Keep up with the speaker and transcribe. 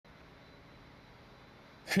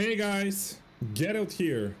Hey guys, get out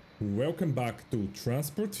here! Welcome back to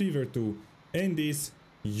Transport Fever 2 and this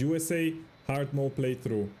USA hard mode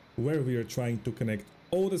playthrough where we are trying to connect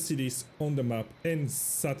all the cities on the map and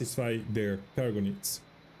satisfy their cargo needs.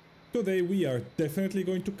 Today we are definitely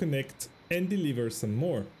going to connect and deliver some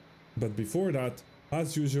more, but before that,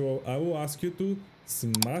 as usual, I will ask you to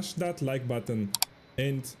smash that like button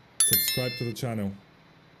and subscribe to the channel.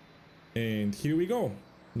 And here we go,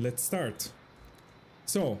 let's start.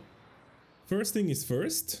 So, first thing is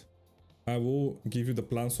first, I will give you the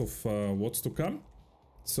plans of what's to come.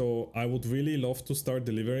 So I would really love to start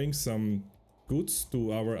delivering some goods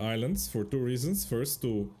to our islands for two reasons. First,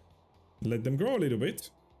 to let them grow a little bit,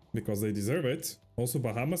 because they deserve it. Also,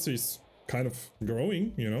 Bahamas is kind of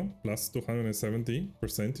growing, you know, plus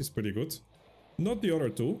 270% is pretty good. Not the other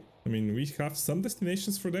two. I mean, we have some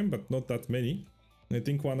destinations for them, but not that many. I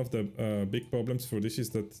think one of the big problems for this is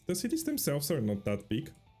that the cities themselves are not that big.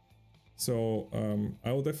 So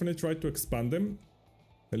I will definitely try to expand them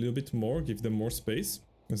a little bit more, give them more space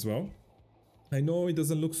as well. I know it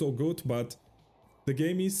doesn't look so good, but the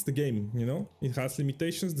game is the game, you know? It has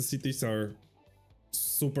limitations, the cities are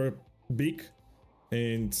super big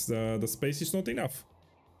and the space is not enough.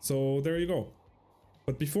 So there you go.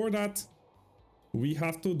 But before that, we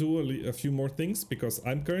have to do a few more things, because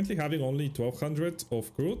I'm currently having only 1200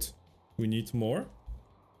 of crude. We need more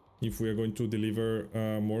if we are going to deliver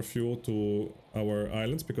more fuel to our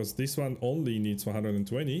islands, because this one only needs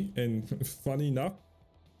 120. And funny enough,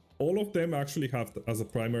 all of them actually have as a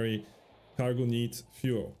primary cargo need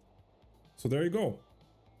fuel. So there you go.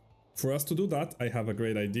 For us to do that, I have a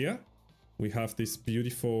great idea. We have this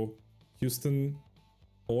beautiful Houston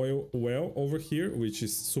oil well over here, which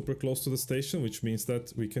is super close to the station, which means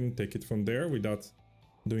that we can take it from there without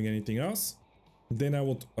doing anything else. Then I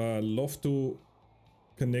would love to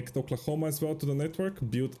connect Oklahoma as well to the network,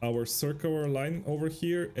 build our circular line over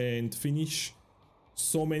here, and finish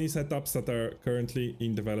so many setups that are currently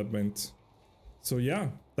in development. So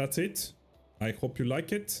yeah, that's it. I hope you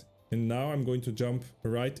like it. And now I'm going to jump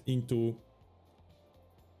right into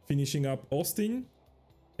finishing up Austin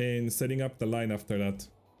and setting up the line after that.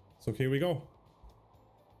 So here we go.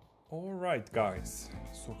 Alright guys,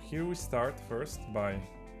 so here we start first by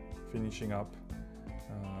finishing up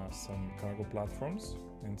some cargo platforms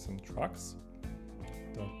and some trucks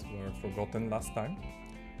that were forgotten last time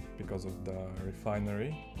because of the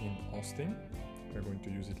refinery in Austin. We're going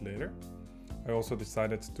to use it later. I also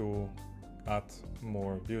decided to add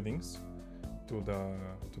more buildings to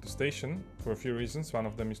the station for a few reasons. One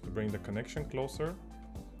of them is to bring the connection closer.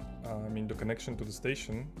 The connection to the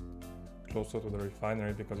station closer to the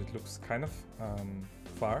refinery, because it looks kind of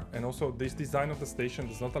far. And also this design of the station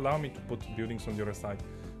does not allow me to put buildings on the other side,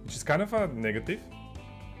 which is kind of a negative.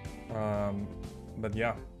 But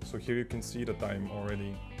yeah, so here you can see that I'm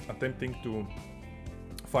already attempting to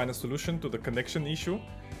find a solution to the connection issue.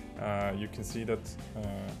 You can see that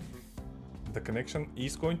the connection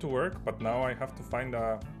is going to work, but now I have to find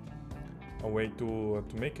a way to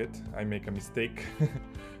make it. I make a mistake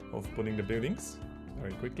of putting the buildings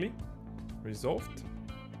very quickly. Resolved.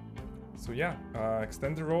 So yeah,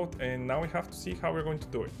 extend the road, and now we have to see how we're going to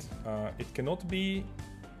do it. It cannot be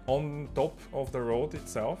on top of the road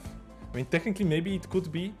itself. I mean, technically maybe it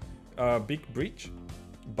could be a big bridge,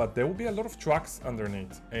 but there will be a lot of trucks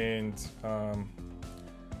underneath, and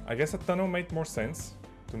I guess a tunnel made more sense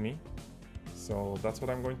to me. So that's what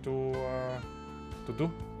I'm going to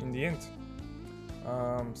do in the end.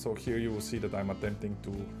 So here you will see that I'm attempting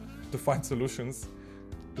to find solutions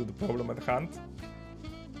to the problem at hand.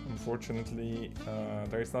 Unfortunately,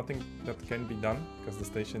 there is nothing that can be done because the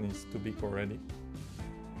station is too big already,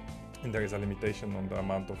 and there is a limitation on the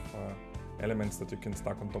amount of elements that you can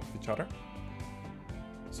stack on top of each other.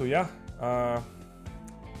 So yeah, a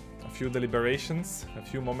few deliberations, a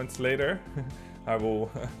few moments later, I will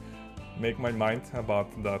make my mind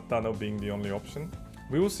about the tunnel being the only option.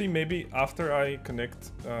 We will see, maybe after I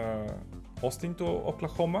connect Austin to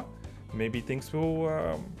Oklahoma, maybe things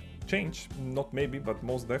will change. Not maybe, but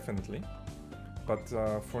most definitely. But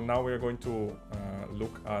for now we are going to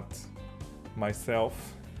look at myself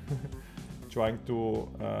trying to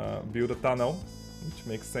build a tunnel, which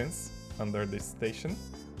makes sense, under this station.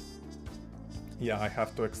 Yeah, I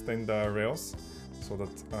have to extend the rails so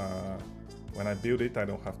that when I build it, I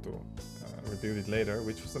don't have to rebuild it later,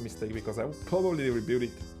 which was a mistake because I will probably rebuild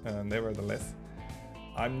it nevertheless.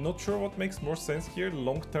 I'm not sure what makes more sense here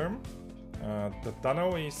long term. The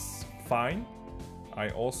tunnel is fine. I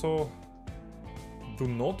also do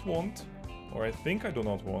not want, or I think I do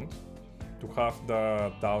not want, to have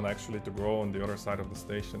the town actually to grow on the other side of the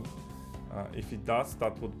station. If it does,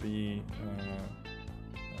 that would be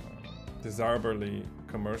desirably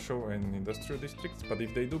commercial and industrial districts. But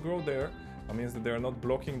if they do grow there, it means that they are not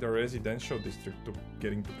blocking the residential district to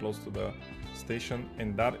getting too close to the station,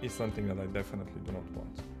 and that is something that I definitely do not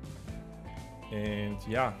want. And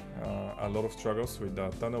yeah, a lot of struggles with the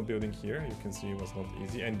tunnel building here. You can see it was not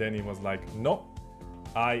easy, and then it was like, no,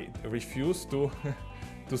 I refuse to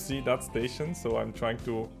to see that station, so I'm trying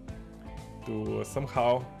to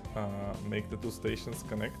somehow make the two stations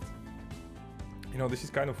connect. You know, this is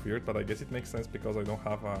kind of weird, but I guess it makes sense because I don't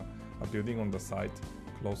have a building on the side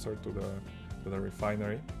closer to the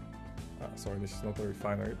refinery. Sorry, this is not a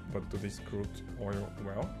refinery, but to this crude oil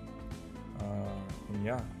well. And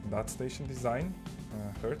yeah, that station design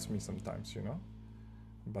hurts me sometimes, you know,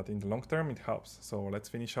 but in the long term it helps. So let's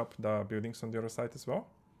finish up the buildings on the other side as well.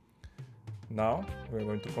 Now we're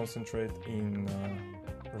going to concentrate in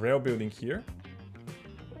rail building here.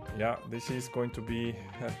 Yeah, this is going to be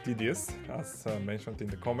tedious, as mentioned in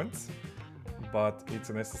the comments, but it's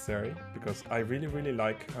necessary because I really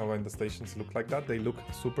like when the stations look like that. They look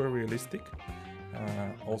super realistic.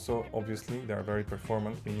 Also, obviously, they are very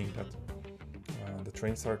performant, meaning that the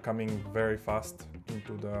trains are coming very fast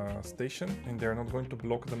into the station and they're not going to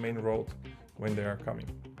block the main road when they are coming.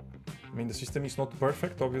 I mean, the system is not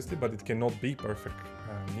perfect, obviously, but it cannot be perfect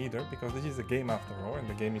neither, because this is a game after all, and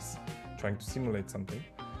the game is trying to simulate something.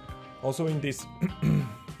 Also, in this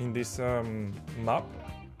map,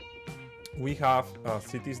 we have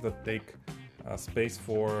cities that take space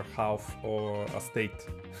for half or a state.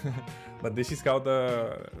 But this is how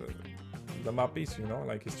the map is, you know,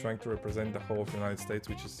 like it's trying to represent the whole of the United States,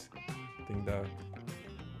 which is, I think, the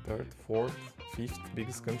third, fourth, fifth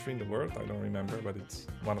biggest country in the world. I don't remember, but it's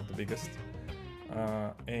one of the biggest.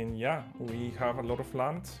 And yeah, we have a lot of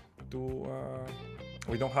land to...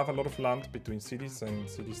 we don't have a lot of land between cities, and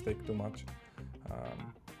cities take too much.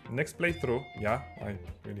 Next playthrough, yeah, I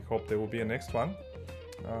really hope there will be a next one.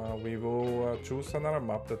 We will choose another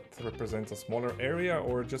map that represents a smaller area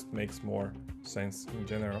or just makes more sense in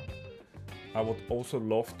general. I would also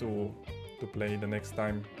love to play the next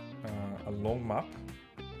time a long map,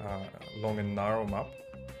 long and narrow map,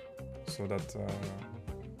 so that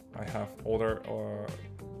I have other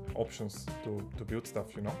options to build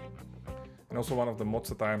stuff, you know. And also one of the mods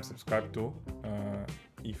that I am subscribed to,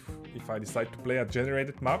 if I decide to play a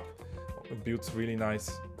generated map, it builds really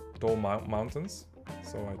nice tall mountains.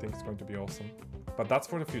 So I think it's going to be awesome. But that's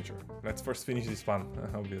for the future. Let's first finish this one,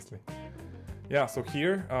 obviously. Yeah, so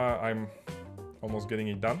here I'm almost getting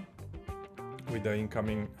it done with the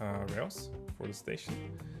incoming rails for the station.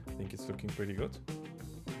 I think it's looking pretty good.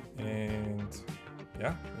 And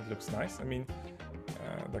yeah, it looks nice. I mean,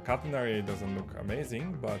 the catenary doesn't look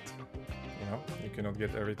amazing, but you know, you cannot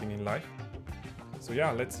get everything in life. So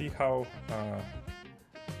yeah, let's see how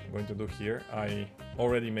I'm going to do here. I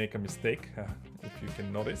already make a mistake, if you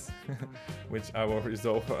can notice, which I will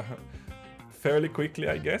resolve fairly quickly,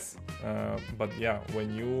 I guess. But yeah,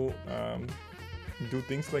 when you do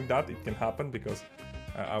things like that, it can happen, because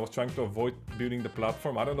I was trying to avoid building the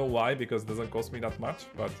platform. I don't know why, because it doesn't cost me that much,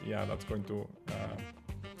 but yeah, that's going to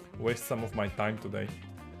waste some of my time today.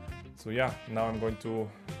 So yeah, now I'm going to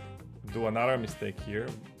do another mistake here,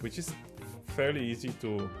 which is fairly easy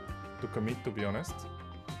to commit, to be honest.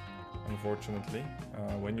 Unfortunately,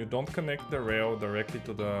 when you don't connect the rail directly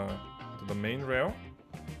to the main rail,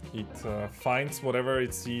 it finds whatever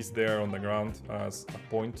it sees there on the ground as a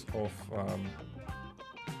point of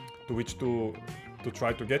to which to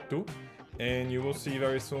try to get to, and you will see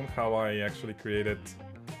very soon how I actually created.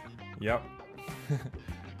 Yeah,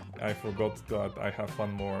 I forgot that I have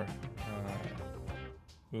one more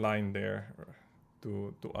line there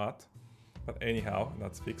to add, but anyhow,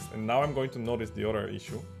 that's fixed. And now I'm going to notice the other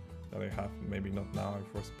issue that I have. Maybe not now.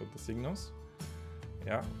 I first put the signals.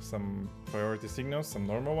 Yeah, some priority signals, some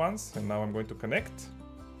normal ones, and now I'm going to connect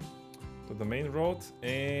to the main road.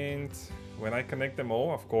 And when I connect them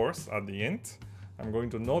all, of course, at the end, I'm going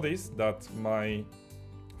to notice that my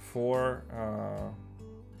 4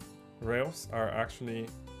 rails are actually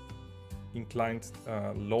inclined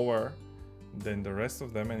lower than the rest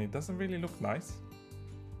of them, and it doesn't really look nice.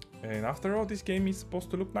 And after all, this game is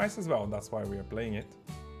supposed to look nice as well. That's why we are playing it.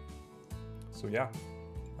 So yeah,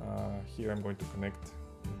 here I'm going to connect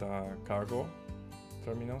the cargo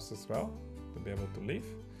terminals as well to be able to leave.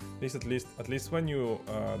 This at least when you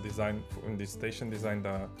design in this station design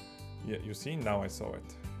you see, now I saw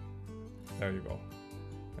it. There you go.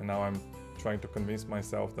 And now I'm trying to convince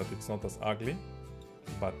myself that it's not as ugly,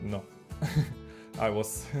 but no, I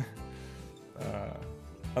was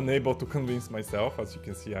unable to convince myself. As you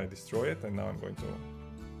can see, I destroy it, and now I'm going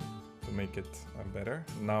to to make it better.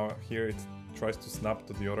 Now here it tries to snap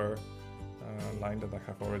to the other line that I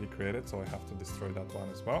have already created, so I have to destroy that one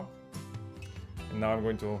as well. And now I'm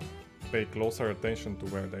going to pay closer attention to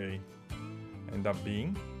where they end up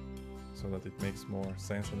being, so that it makes more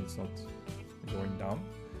sense and it's not going down.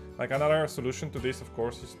 Like another solution to this, of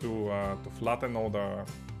course, is to flatten all the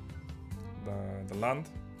land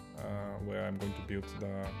where I'm going to build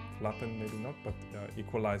the flatten, maybe not, but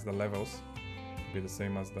equalize the levels to be the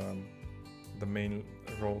same as the main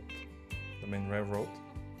road, the main railroad.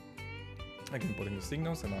 I can put in the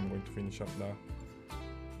signals, and I'm going to finish up the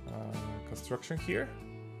construction here.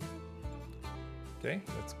 Okay,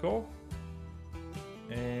 let's go.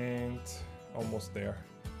 And almost there.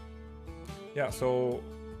 Yeah, so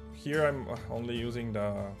here I'm only using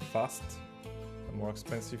the fast, the more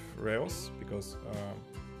expensive rails, because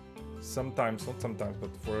sometimes, not sometimes,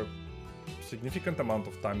 but for a significant amount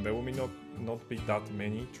of time there will not be that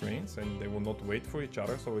many trains, and they will not wait for each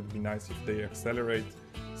other, so it'd be nice if they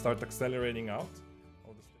start accelerating out.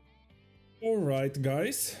 Alright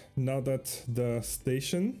guys, now that the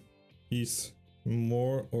station is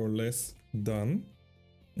more or less done,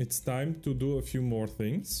 it's time to do a few more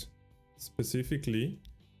things. Specifically,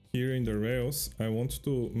 here in the rails, I want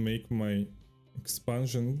to make my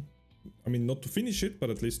expansion, I mean not to finish it, but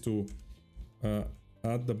at least to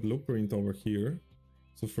add the blueprint over here.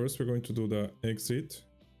 So first we're going to do the exit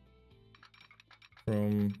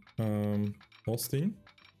from Austin.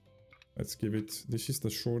 Let's give it, this is the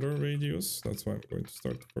shorter radius, that's why I'm going to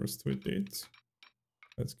start first with it.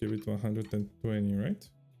 Let's give it 120, right?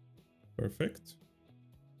 Perfect.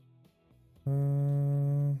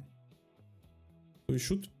 We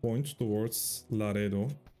should point towards Laredo.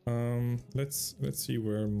 Let's see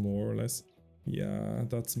where more or less. Yeah,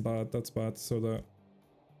 that's bad, that's bad. So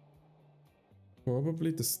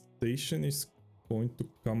probably the station is going to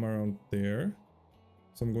come around there.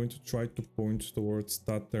 So I'm going to try to point towards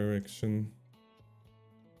that direction.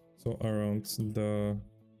 So around the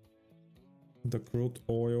crude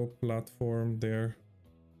oil platform there.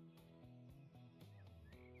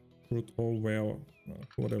 Crude oil well,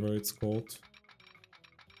 whatever it's called.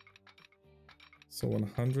 So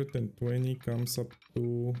 120 comes up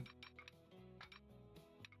to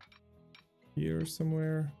here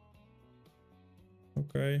somewhere.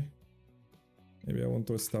 Okay. Maybe I want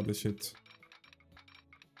to establish it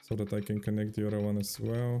so that I can connect the other one as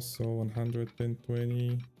well. So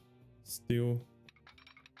 120 still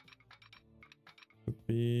could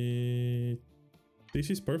be... This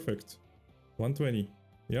is perfect. 120.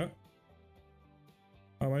 Yeah.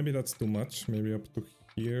 Maybe that's too much. Maybe up to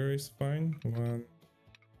here is fine.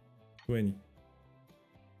 120.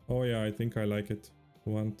 Oh yeah, I think I like it.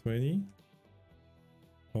 120.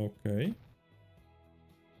 Okay.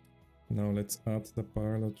 Now let's add the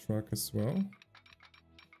parallel track as well.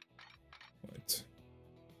 Right.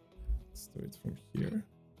 Let's do it from here.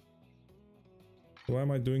 Why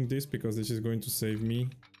am I doing this? Because this is going to save me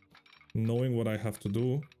knowing what I have to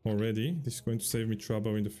do already. This is going to save me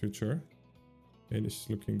trouble in the future. Okay, this is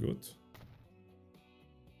looking good.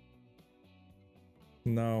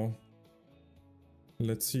 Now,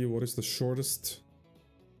 let's see what is the shortest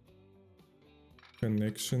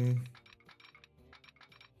connection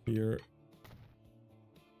here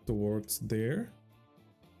towards there.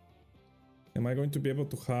 Am I going to be able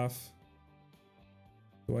to have...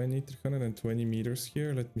 Do I need 320 meters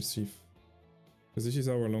here? Let me see. Because this is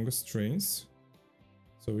our longest trains.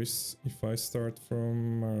 So if I start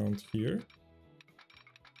from around here,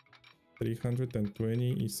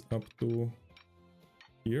 320 is up to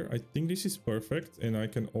here. I think this is perfect, and I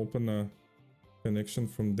can open a connection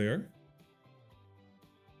from there.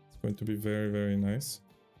 It's going to be very, very nice.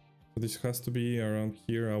 So this has to be around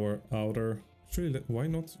here, our outer... Actually, why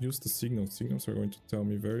not use the signals? Signals are going to tell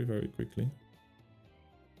me very, very quickly.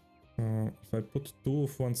 If I put 2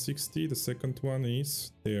 of 160, the second one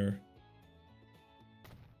is there.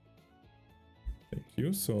 Thank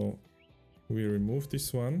you. So we remove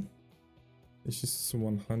this one. This is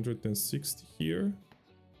 160 here.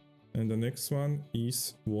 And the next one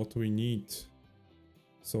is what we need.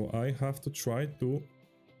 So I have to try to...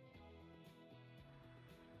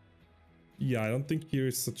 Yeah, I don't think here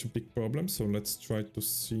is such a big problem. So let's try to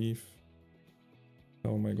see if...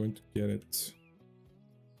 How am I going to get it?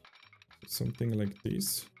 Something like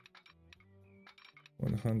this.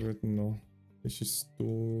 100, no. This is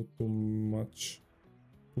too much.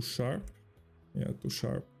 Too sharp. Yeah, too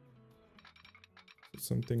sharp.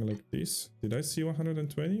 Something like this. Did I see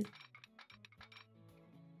 120?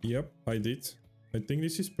 Yep, I did. I think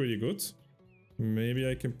this is pretty good. Maybe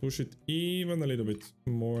I can push it even a little bit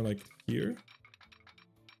more like here.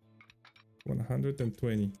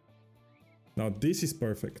 120. Now this is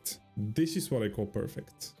perfect. This is what I call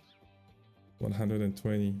perfect.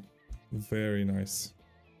 120. Very nice.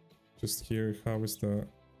 Just here, how is the...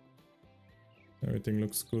 Everything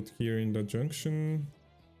looks good here in the junction.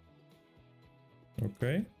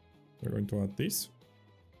 Okay. We're going to add this.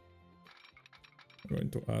 We're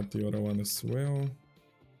going to add the other one as well.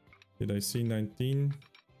 Did I see 19?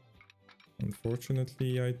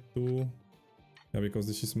 Unfortunately, I do. Yeah, because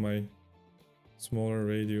this is my smaller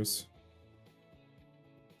radius.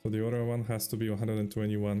 So the other one has to be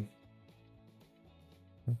 121.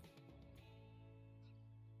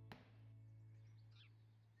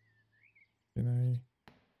 Can I...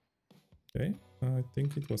 Okay, I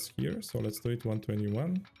think it was here, so let's do it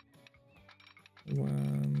 121.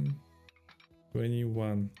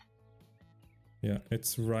 121. Yeah,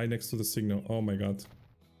 it's right next to the signal. Oh my god.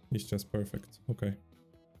 It's just perfect. Okay.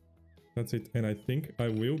 That's it. And I think I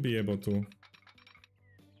will be able to...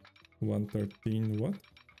 113, what?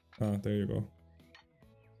 Ah, there you go.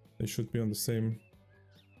 They should be on the same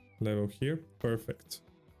level here. Perfect.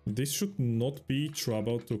 This should not be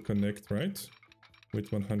trouble to connect, right?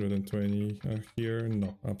 With 120 here.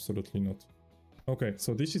 No, absolutely not. Okay,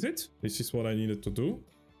 so this is it. This is what I needed to do.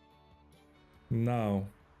 Now,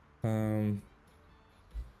 the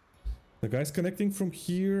guys connecting from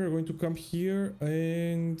here are going to come here,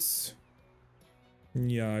 and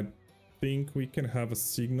yeah, I think we can have a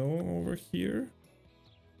signal over here.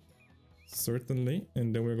 Certainly,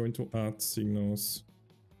 and then we're going to add signals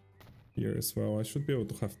here as well. I should be able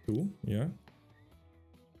to have two, yeah.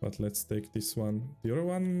 But let's take this one. The other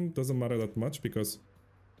one doesn't matter that much because,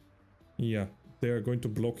 yeah, they are going to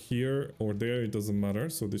block here or there, it doesn't matter.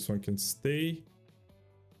 So this one can stay.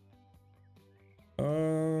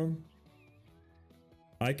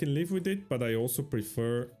 I can live with it, but I also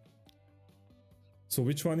prefer... So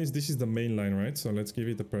which one is... This is the main line, right? So let's give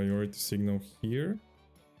it a priority signal here.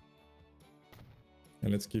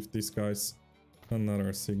 And let's give these guys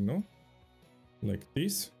another signal. Like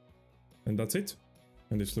this. And that's it.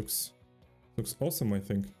 And this looks awesome, I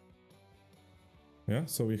think. Yeah,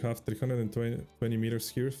 so we have 320 meters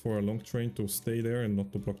here for a long train to stay there and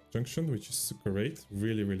not to block the junction, which is great.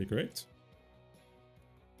 Really, really great.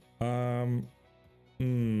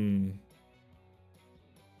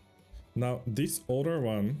 Now, this other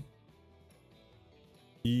one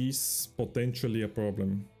is potentially a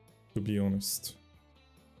problem, to be honest.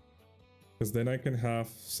 Because then I can have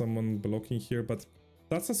someone blocking here, but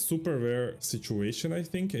that's a super rare situation, I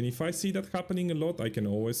think. And if I see that happening a lot, I can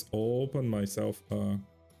always open myself a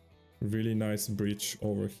really nice bridge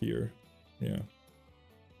over here. Yeah.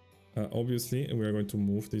 Obviously, we're going to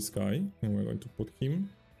move this guy and we're going to put him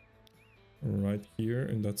right here.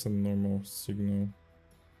 And that's a normal signal.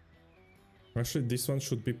 Actually, this one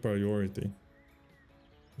should be priority.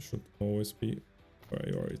 It should always be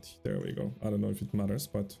priority. There we go. I don't know if it matters,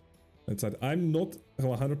 but that's it. I'm not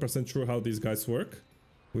 100% sure how these guys work.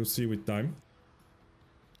 We'll see with time.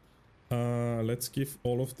 Let's give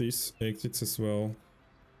all of these exits as well.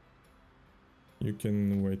 You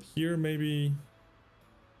can wait here maybe.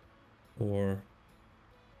 Or...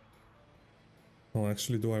 Oh,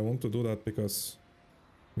 actually, do I want to do that? Because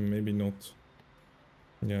maybe not.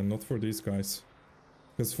 Yeah, not for these guys.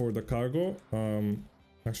 Because for the cargo,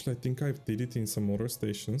 actually I think I did it in some other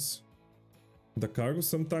stations. The cargo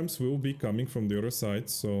sometimes will be coming from the other side,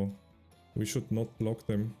 so we should not block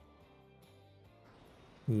them.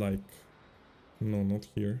 Like, no, not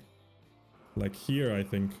here. Like here, I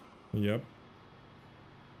think. Yep.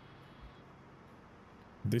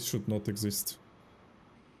 This should not exist.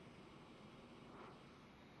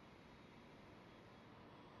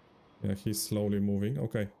 Yeah, he's slowly moving.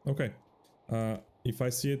 Okay, okay. If I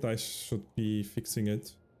see it, I should be fixing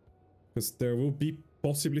it. Because there will be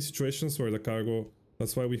possibly situations where the cargo...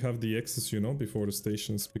 That's why we have the access, you know, before the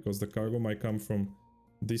stations. Because the cargo might come from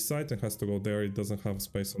this side and has to go there. It doesn't have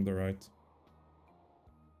space on the right.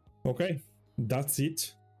 Okay, that's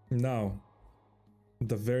it. Now,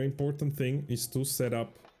 the very important thing is to set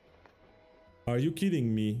up... Are you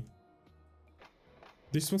kidding me?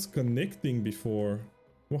 This was connecting before.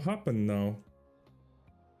 What happened now?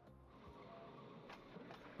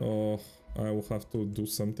 Oh, I will have to do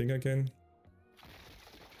something again.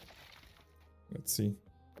 Let's see.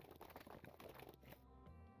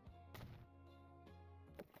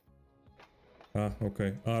 Ah,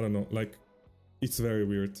 okay. I don't know. Like, it's very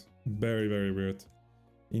weird. Very, very weird.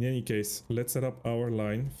 In any case, let's set up our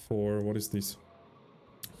line for... What is this?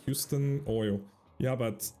 Houston Oil. Yeah,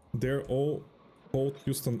 but they're all called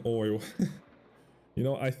Houston Oil. You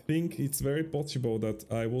know, I think it's very possible that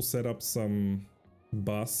I will set up some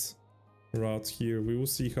bus route here. We will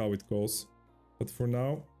see how it goes. But for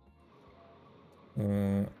now...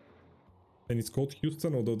 and it's called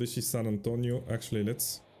Houston, although this is San Antonio. Actually,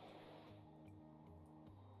 let's...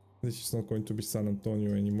 This is not going to be San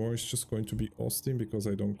Antonio anymore. It's just going to be Austin because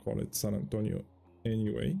I don't call it San Antonio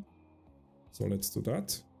anyway. So let's do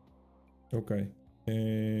that. Okay.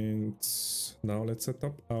 And now let's set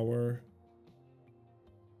up our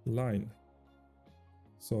line.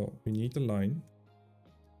 So we need a line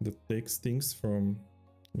that takes things from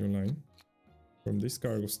your line, from this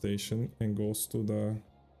cargo station, and goes to the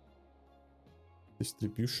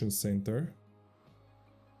distribution center.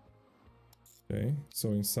 Okay, so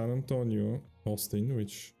in San Antonio, Austin,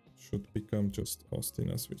 which should become just Austin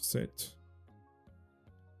as we said.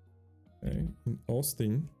 Okay, in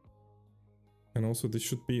Austin, and also this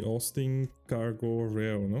should be Austin Cargo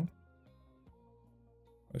Rail, no?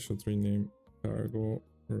 I should rename Cargo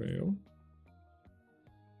Rail.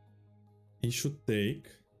 It should take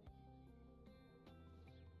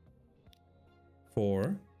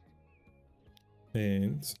 4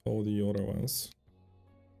 and all the other ones.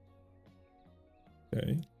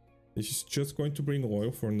 Okay, this is just going to bring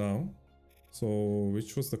oil for now. So,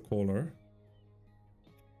 which was the color?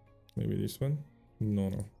 Maybe this one?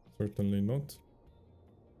 No, certainly not.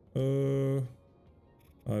 I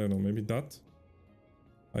don't know, maybe that?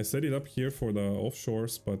 I set it up here for the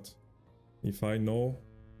offshores, but if I know...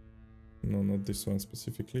 No, not this one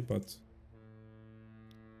specifically, but...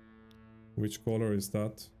 Which color is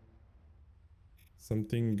that?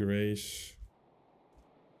 Something grayish.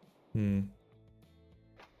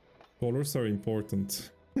 Colors are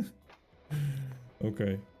important.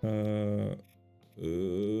 Okay.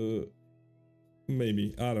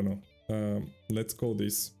 Maybe. I don't know. Let's call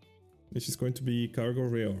this. This is going to be cargo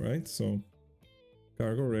rail, right? So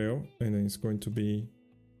cargo rail, and then it's going to be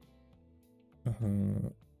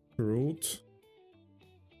crude,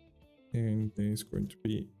 and then it's going to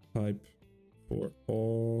be pipe for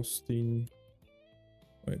Austin.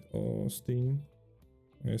 Right, Austin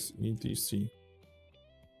SETC.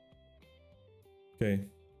 Okay.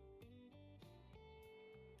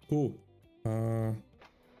 Cool.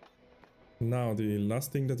 Now the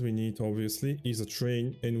last thing that we need obviously is a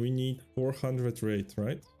train, and we need 400 rate,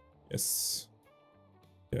 right? Yes.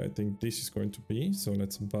 Yeah, I think this is going to be, so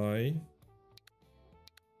let's buy.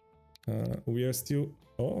 We are still...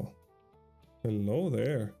 Oh, hello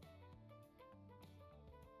there.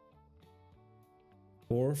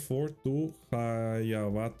 442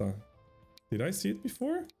 Hayawata. Did I see it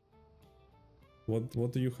before?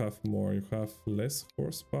 What do you have more? You have less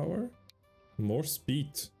horsepower, more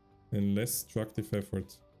speed, and less destructive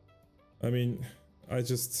effort. I mean, I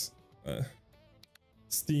just...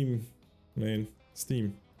 Steam, man,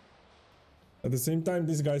 Steam. At the same time,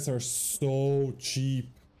 these guys are so cheap,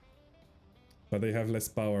 but they have less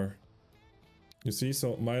power. You see,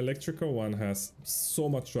 so my electrical one has so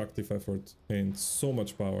much destructive effort and so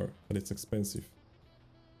much power, but it's expensive.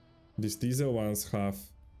 These diesel ones have...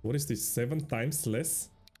 What is this? 7 times less?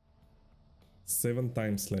 7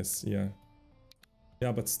 times less, yeah.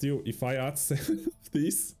 Yeah, but still, if I add 7 of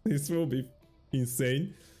these, this will be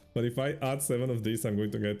insane. But if I add 7 of these, I'm going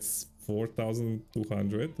to get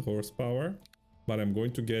 4,200 horsepower. But I'm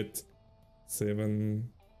going to get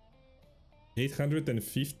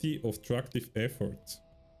 850 of destructive effort.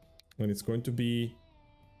 And it's going to be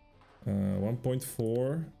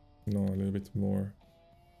 1.4, no, a little bit more.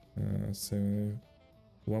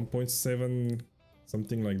 1.7,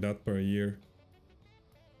 something like that per year.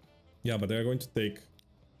 Yeah, but they're going to take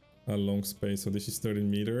a long space. So this is 13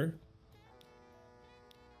 meter.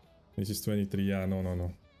 This is 23. Yeah,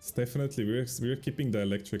 no. It's definitely, we're keeping the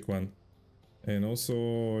electric one. And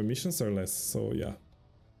also emissions are less, so yeah.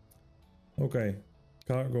 Okay,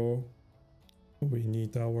 cargo. We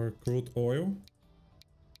need our crude oil.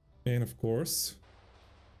 And of course,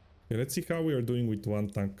 okay, let's see how we are doing with 1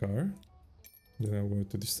 tank car. Then I'm going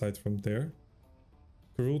to decide from there.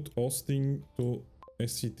 Crude Austin to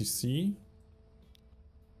SCTC.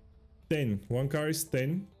 10. 1 car is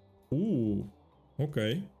 10. Ooh,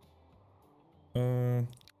 okay.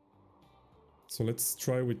 So let's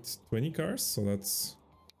try with 20 cars. So that's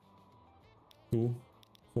 2,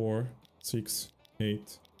 4, 6,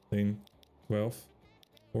 8, 10, 12,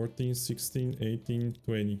 14, 16, 18,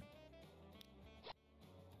 20.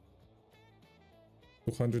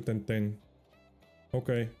 210.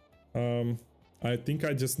 Okay. I think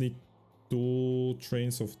I just need 2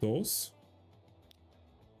 trains of those.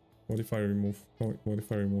 What if I remove... Oh, what if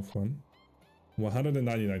I remove 1?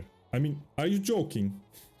 199. I mean, are you joking?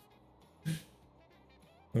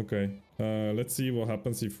 Okay. Let's see what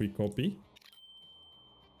happens if we copy.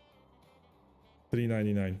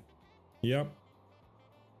 399. Yep.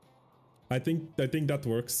 I think that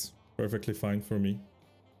works perfectly fine for me.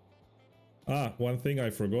 Ah, one thing I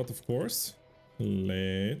forgot, of course.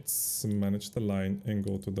 Let's manage the line and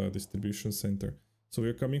go to the distribution center. So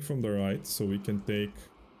we're coming from the right, so we can take...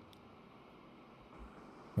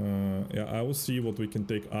 yeah, I will see what we can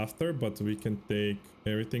take after, but we can take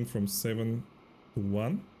everything from 7 to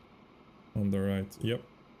 1 on the right. Yep.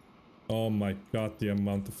 Oh my god, the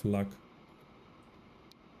amount of luck.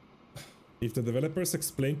 If the developers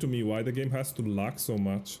explain to me why the game has to lag so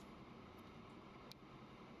much.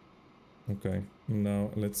 Okay, now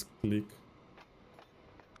let's click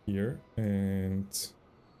here and...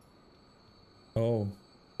 Oh,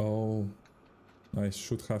 I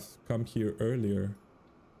should have come here earlier.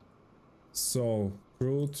 So,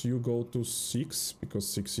 crude, you go to 6, because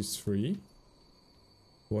 6 is free.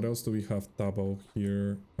 What else do we have? Tabo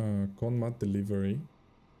here. Conmat delivery.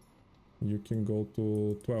 You can go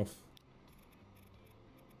to 12.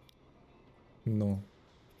 No.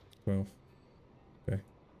 12. Okay.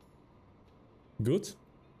 Good.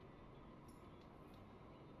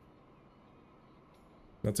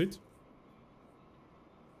 That's it.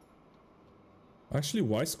 Actually,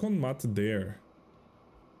 why is Conmat there?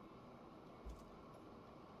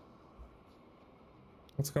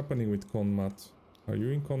 What's happening with Conmat? Are you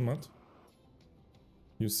in Conmat?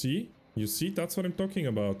 You see? You see? That's what I'm talking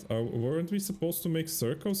about. Weren't we supposed to make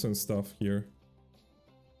circles and stuff here?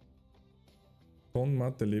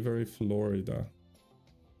 Conmat delivery, Florida.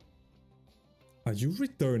 Are you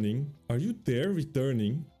returning? Are you there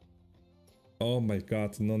returning? Oh my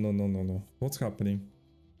god. No, no, no, no, no. What's happening?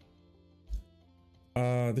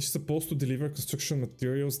 This is supposed to deliver construction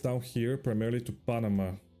materials down here, primarily to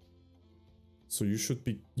Panama. So you should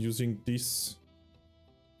be using this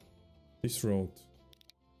road.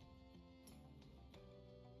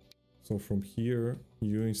 So from here,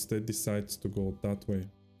 you instead decide to go that way.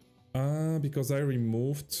 Ah, because I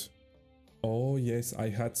removed... Oh yes, I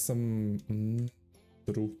had some...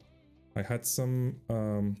 true. I had some...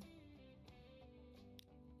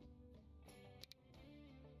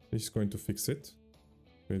 This is going to fix it.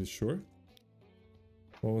 Pretty sure.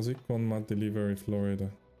 What was it? Conmat delivery, Florida.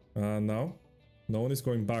 Now? No one is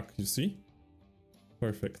going back, you see?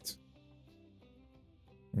 Perfect.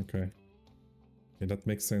 Okay. Okay, that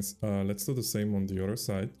makes sense. Let's do the same on the other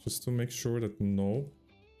side, just to make sure that no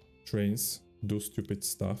trains do stupid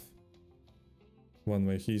stuff. One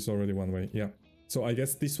way. He's already one way. Yeah. So I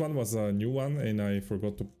guess this one was a new one and I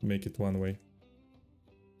forgot to make it one way.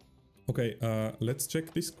 Okay, let's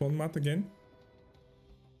check this Conmat again.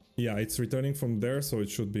 Yeah, it's returning from there, so it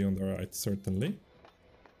should be on the right, certainly.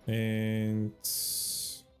 And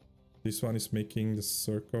this one is making the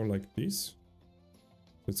circle like this.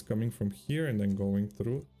 It's coming from here and then going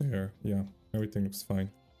through there. Yeah, everything looks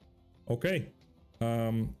fine. Okay.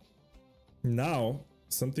 Now,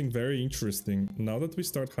 something very interesting. Now that we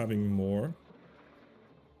start having more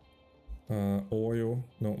oil,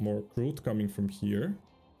 no, more crude coming from here.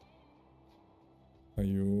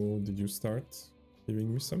 Did you start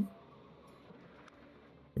giving me some?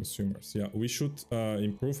 Consumers. Yeah, we should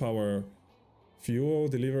improve our fuel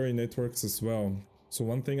delivery networks as well. So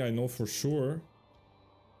one thing I know for sure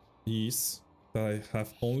is that I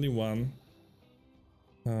have only one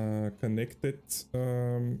connected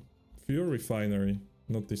fuel refinery.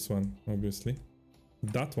 Not this one, obviously.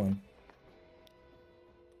 That one.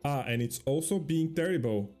 Ah, and it's also being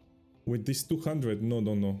terrible with this 200. No,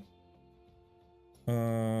 no, no.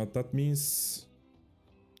 That means...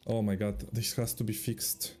 Oh my god, this has to be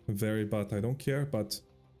fixed. Very bad. I don't care, but...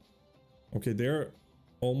 Okay, they're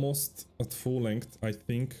almost at full length, I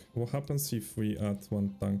think. What happens if we add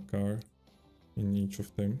one tank car in each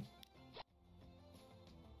of them?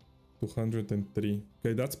 203.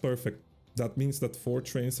 Okay, that's perfect. That means that 4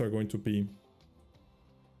 trains are going to be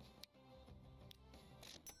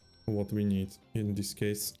what we need. In this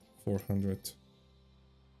case, 400.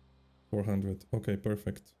 400. Okay,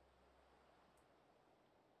 perfect.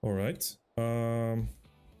 All right.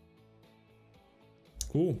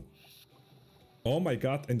 Cool. Oh my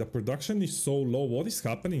god, and the production is so low. What is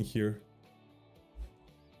happening here?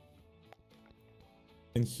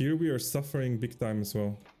 And here we are suffering big time as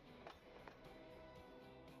well.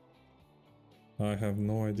 I have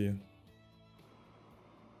no idea.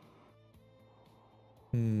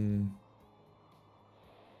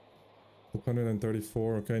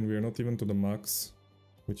 234. Okay, and we are not even to the max,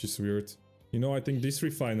 which is weird. You know, I think this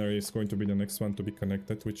refinery is going to be the next one to be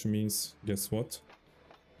connected, which means, guess what?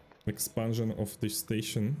 Expansion of this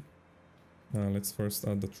station. Let's first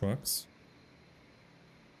add the trucks.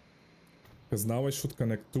 Because now I should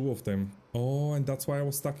connect 2 of them. Oh, and that's why I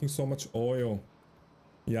was stacking so much oil.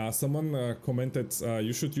 Yeah, someone commented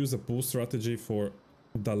you should use a pull strategy for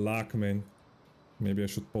the lag, man. Maybe I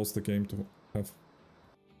should pause the game to have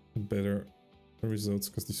better results,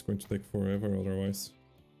 because this is going to take forever otherwise.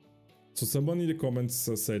 So someone in the comments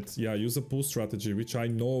said, yeah, use a pull strategy, which I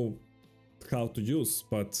know how to use,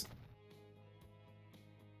 but...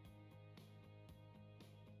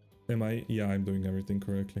 Am I? Yeah, I'm doing everything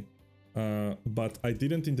correctly. But I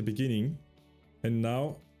didn't in the beginning, and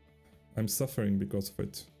now I'm suffering because of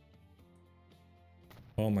it.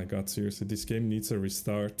 Oh my god, seriously, this game needs a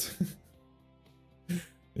restart.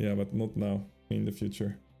 Yeah, but not now, in the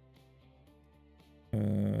future.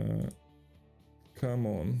 Come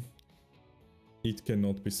on. It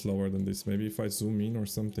cannot be slower than this. Maybe if I zoom in or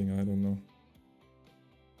something, I don't know.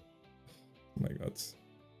 Oh my god.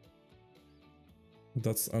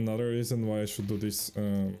 That's another reason why I should do this,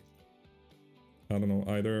 I don't know,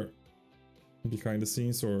 either behind the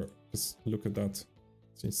scenes or just look at that.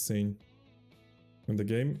 It's insane. In the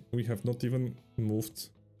game, we have not even moved.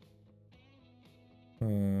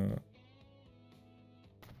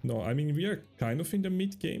 No, I mean, we are kind of in the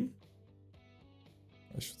mid-game.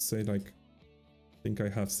 I should say, like, I think I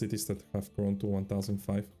have cities that have grown to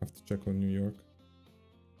 1005. I have to check on New York.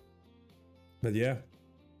 But yeah,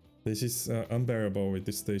 this is unbearable with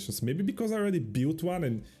these stations. Maybe because I already built one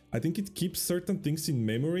and I think it keeps certain things in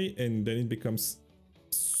memory and then it becomes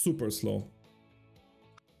super slow.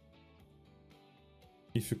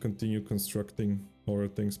 If you continue constructing other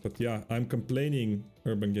things. But yeah, I'm complaining,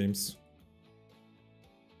 urban games.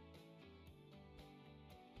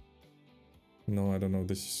 No, I don't know.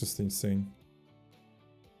 This is just insane.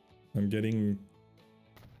 I'm getting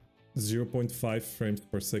 0.5 frames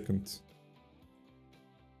per second.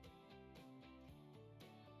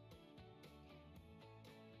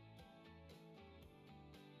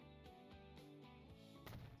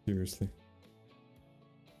 Seriously.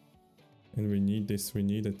 And we need this, we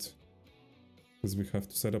need it. Because we have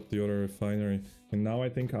to set up the other refinery. And now I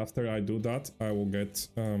think after I do that, I will get...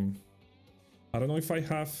 I don't know if I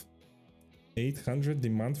have 800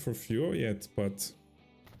 demand for fuel yet, but...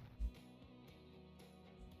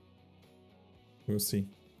 we'll see.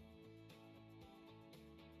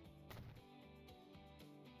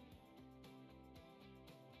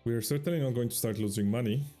 We're certainly not going to start losing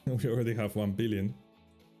money. We already have 1 billion.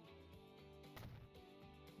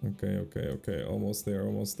 Okay, almost there,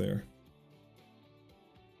 almost there.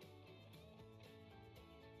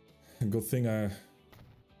 Good thing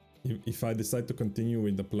if I decide to continue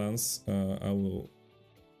with the plans, I will...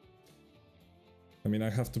 I mean, I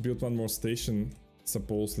have to build one more station,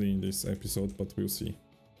 supposedly in this episode, but we'll see.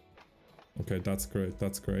 Okay, that's great,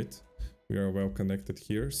 that's great. We are well connected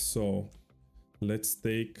here, so let's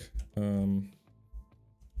take...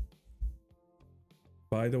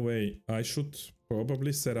 By the way, I should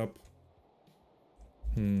probably set up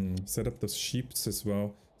the ships as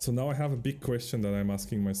well. So now I have a big question that I'm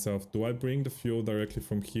asking myself. Do I bring the fuel directly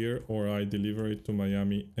from here or I deliver it to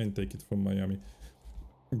Miami and take it from Miami?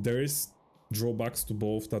 There is drawbacks to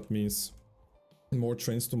both. That means more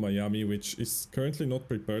trains to Miami, which is currently not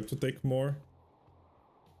prepared to take more.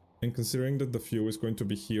 And considering that the fuel is going to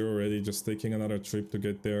be here already, just taking another trip to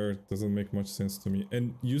get there doesn't make much sense to me.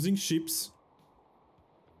 And using ships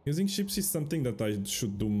is something that I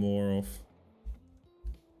should do more of.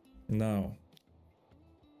 Now,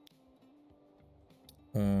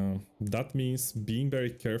 that means being very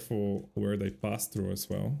careful where they pass through as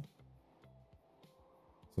well.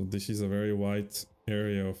 So this is a very wide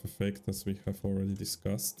area of effect, as we have already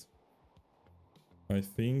discussed. I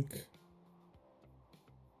think...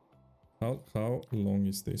 How long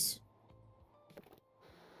is this?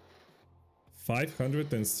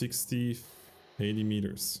 560... 80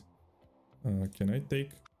 meters. Can I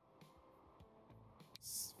take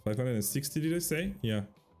 560, did I say? Yeah.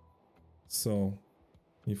 So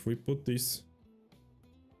if we put this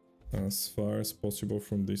as far as possible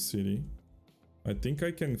from this city, I think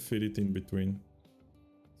I can fit it in between.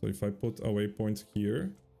 So if I put a waypoint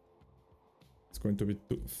here, it's going to be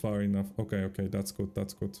too far enough. Okay, that's good,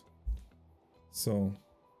 that's good. So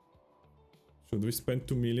should we spend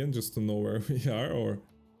 2 million just to know where we are, or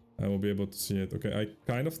I will be able to see it? Okay, I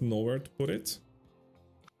kind of know where to put it.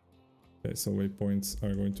 Okay, so waypoints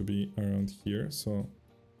are going to be around here. So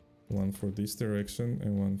one for this direction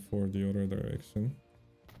and one for the other direction.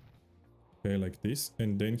 Okay, like this.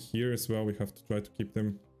 And then here as well, we have to try to keep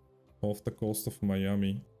them off the coast of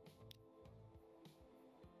Miami.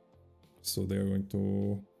 So they're going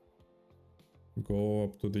to go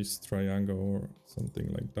up to this triangle or something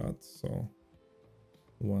like that. So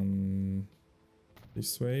one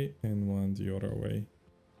this way and one the other way.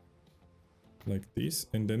 Like this.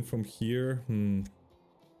 And then from here,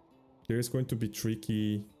 here is going to be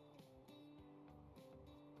tricky.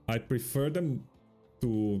 I prefer them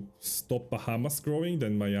to stop Bahamas growing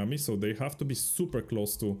than Miami, so they have to be super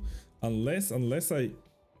close to, unless I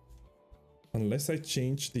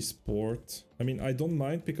change this port. I mean, I don't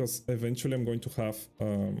mind because eventually I'm going to have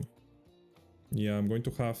yeah, I'm going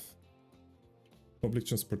to have public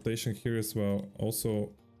transportation here as well.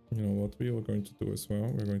 Also, you know what we are going to do as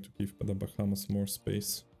well, we're going to give the Bahamas more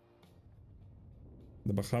space.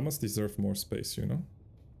 The Bahamas deserve more space, you know.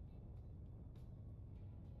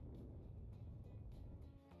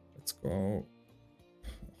 Let's go.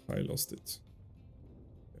 I lost it.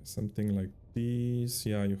 Okay, something like this.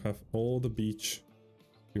 Yeah, you have all the beach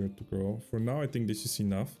here to grow. For now, I think this is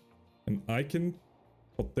enough. And I can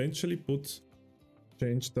potentially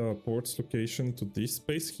change the port's location to this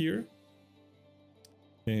space here.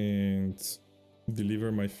 And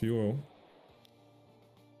deliver my fuel.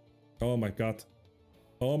 Oh my god.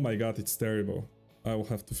 Oh my god, it's terrible. I will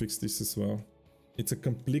have to fix this as well. It's a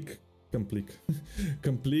complete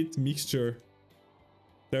mixture.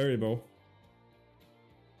 Terrible.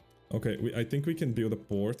 Okay, I think we can build a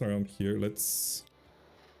port around here. Let's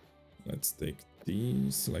take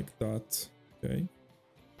these like that. Okay.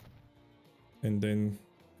 And then,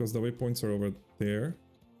 because the waypoints are over there,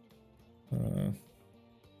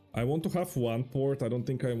 I want to have one port. I don't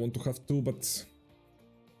think I want to have two, but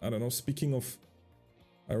I don't know. Speaking of,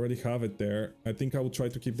 I already have it there. I think I will try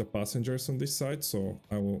to keep the passengers on this side, so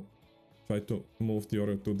I will try to move the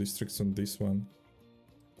other two districts on this one.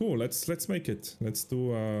 Cool, let's make it. Let's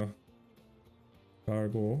do a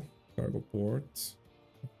cargo port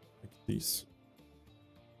like this.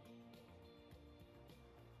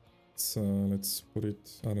 Let's put it,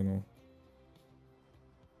 I don't know,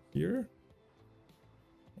 here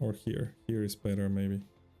or here. Here is better maybe.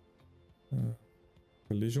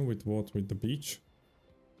 Collision with what? With the beach?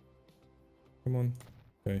 Come on.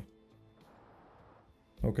 Okay.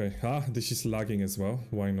 Okay. Ah, this is lagging as well.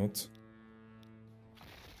 Why not?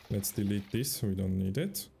 Let's delete this. We don't need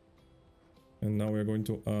it. And now we're going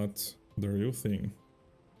to add the real thing.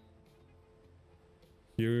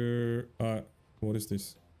 Here... what is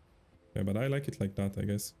this? Yeah, but I like it like that, I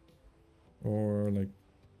guess. Or like...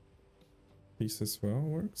 this as well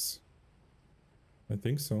works? I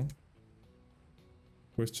think so.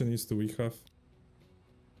 Question is, do we have...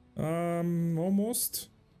 almost.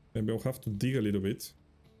 Maybe I'll have to dig a little bit.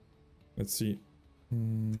 Let's see.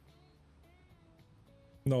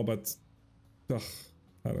 No, but... ugh,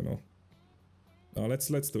 I don't know. No, let's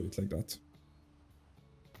do it like that.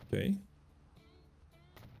 Okay.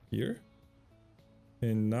 Here.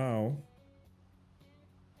 And now...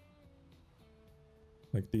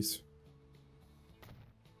 like this.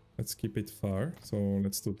 Let's keep it far. So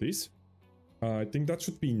let's do this. I think that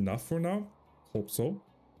should be enough for now. Hope so.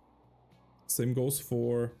 Same goes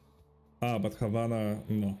for... ah, but Havana,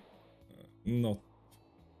 no. Not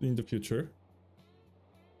in the future.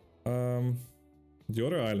 The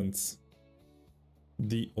other islands.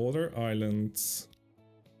 The other islands...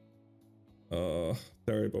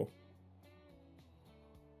 terrible.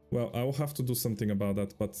 Well, I will have to do something about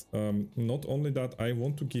that, but not only that, I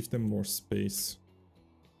want to give them more space.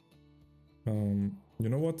 You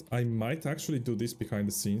know what? I might actually do this behind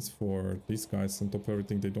the scenes for these guys. On top of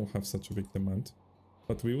everything, they don't have such a big demand.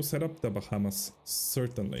 But we will set up the Bahamas,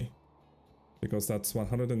 certainly. Because that's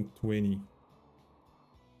 120.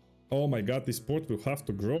 Oh my god, this port will have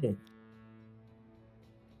to grow.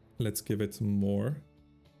 Let's give it more.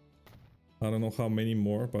 I don't know how many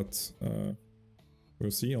more, but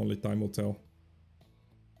we'll see. Only time will tell.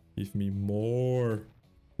 Give me more.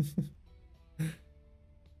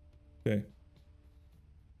 Okay.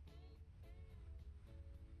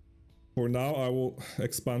 For now, I will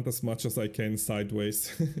expand as much as I can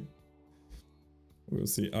sideways. We'll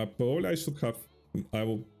see. Probably I should have... I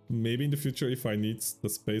will... maybe in the future, if I need the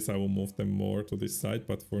space, I will move them more to this side.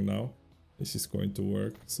 But for now, this is going to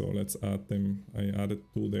work. So let's add them. I added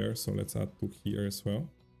 2 there, so let's add 2 here as well.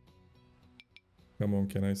 Come on,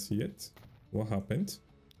 can I see it? What happened?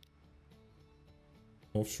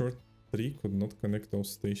 Offshore 3 could not connect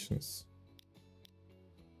those stations.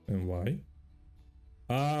 And why?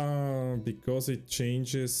 Ah, because it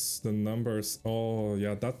changes the numbers. Oh,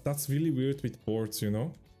 yeah, that's really weird with ports, you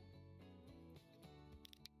know?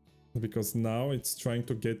 Because now it's trying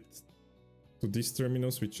to get to these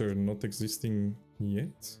terminals which are not existing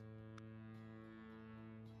yet.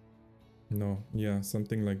 No, yeah,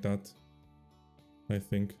 something like that. I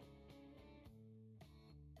think.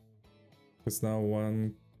 Because now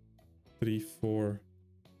 1, 3, 4,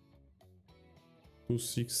 2,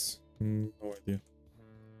 6. No idea.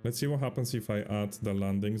 Let's see what happens if I add the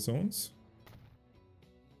landing zones.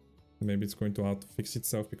 Maybe it's going to auto-fix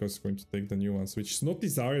itself because it's going to take the new ones, which is not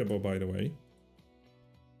desirable, by the way.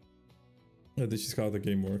 Yeah, this is how the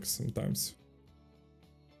game works sometimes.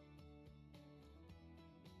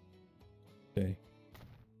 Okay.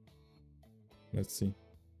 Let's see.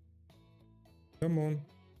 Come on.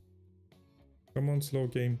 Come on, slow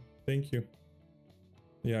game. Thank you.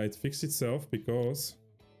 Yeah, it fixed itself because...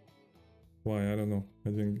 Why? I don't know.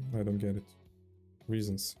 I don't get it.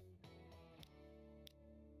 Reasons.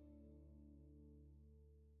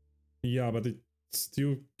 Yeah, but it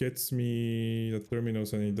still gets me the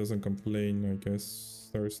terminals and it doesn't complain. I guess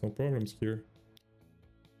there's no problems here.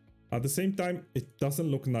 At the same time, it doesn't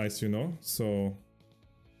look nice, you know? So...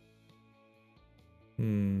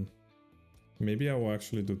 Maybe I will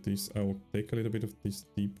actually do this. I will take a little bit of this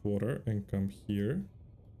deep water and come here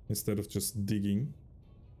instead of just digging,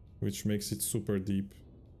 which makes it super deep.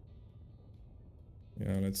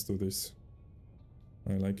 Yeah, let's do this.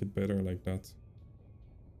 I like it better like that.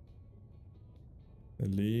 A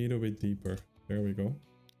little bit deeper. There we go.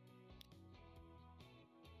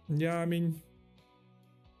 Yeah, I mean,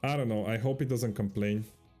 I don't know. I hope it doesn't complain.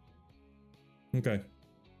 Okay.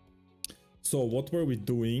 So what were we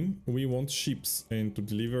doing? We want ships and to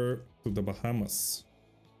deliver to the Bahamas.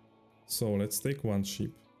 So let's take one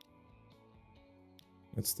ship.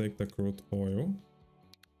 Let's take the crude oil.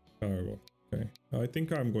 Cargo. Okay. I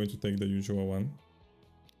think I'm going to take the usual one.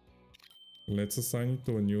 Let's assign it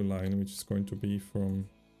to a new line, which is going to be from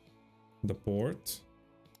the port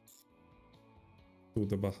to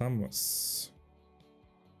the Bahamas.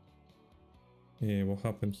 Yeah, what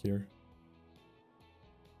happened here?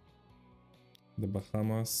 The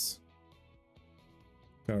Bahamas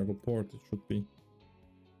cargo port, it should be.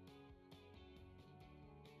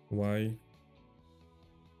 Why?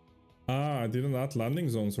 Ah, I didn't add landing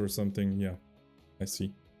zones or something. Yeah, I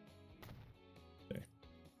see. Okay.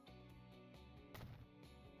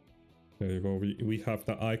 There you go. We have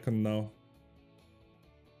the icon now.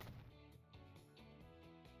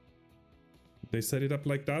 They set it up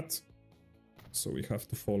like that, so we have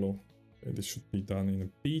to follow. Okay, this should be done in a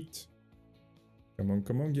beat.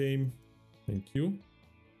 Come on, game. Thank you.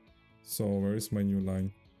 So, where is my new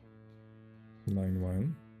line? Line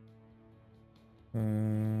 1.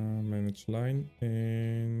 Manage line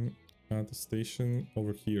and add a station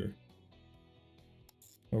over here.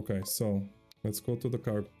 Okay, so let's go to the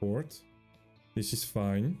cargo port. This is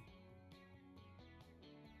fine.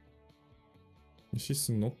 This is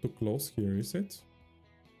not too close here, is it?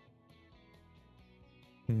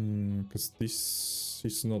 Because this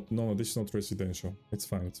is not... No, this is not residential. It's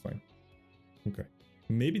fine, it's fine. Okay.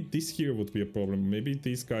 Maybe this here would be a problem. Maybe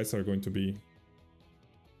these guys are going to be...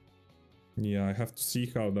 Yeah, I have to see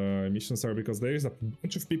how the emissions are, because there is a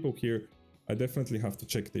bunch of people here. I definitely have to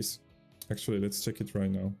check this. Actually, let's check it right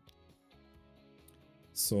now.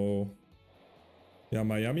 So... Yeah,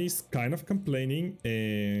 Miami is kind of complaining,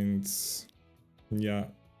 and... Yeah.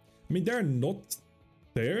 I mean, they're not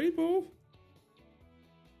terrible.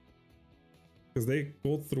 Because they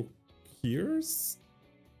go through here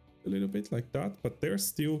a little bit like that, but they're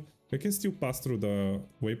still... They can still pass through the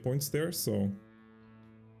waypoints there, so...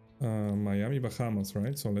 Miami, Bahamas,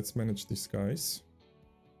 right? So let's manage these guys.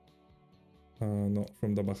 No,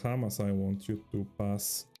 from the Bahamas I want you to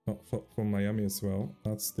pass... from Miami as well.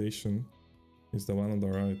 That station is the one on the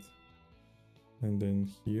right. And then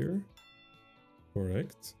here.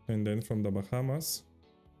 Correct. And then from the Bahamas,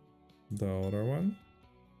 the other one.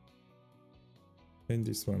 And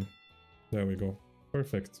this one. There we go.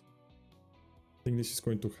 Perfect. I think this is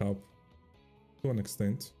going to help to an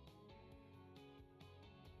extent.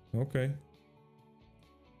 Okay.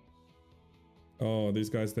 Oh, these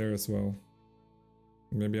guys there as well.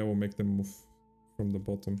 Maybe I will make them move from the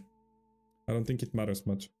bottom. I don't think it matters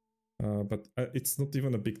much. But it's not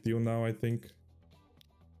even a big deal now, I think.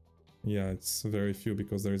 Yeah, it's very few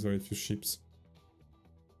because there is very few ships.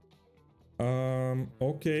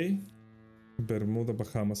 Okay. Bermuda,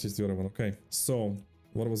 Bahamas is the other one. Okay, so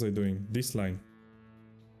what was I doing? This line.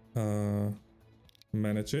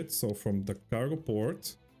 Manage it. So from the cargo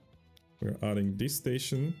port, we're adding this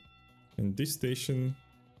station and this station.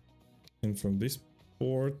 And from this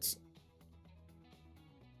port,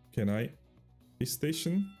 can I? This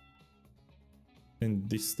station and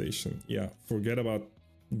this station. Yeah, forget about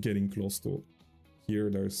getting close to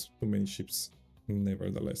here. There's too many ships,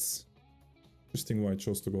 nevertheless. Interesting why I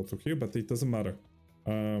chose to go through here, but it doesn't matter.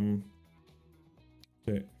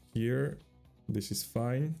 Okay, here, this is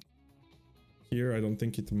fine. here. I don't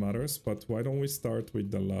think it matters, but why don't we start with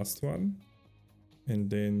the last one? And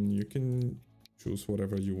then you can choose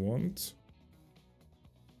whatever you want.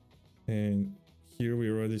 And here we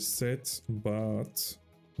already set, but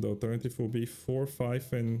the alternative will be 4,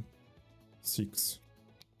 5, and 6.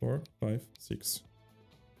 4, 5, 6.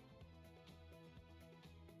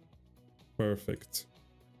 Perfect.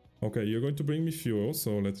 Okay, you're going to bring me fuel,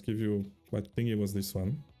 so let's give you... I think it was this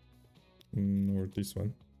one. Or this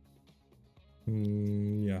one.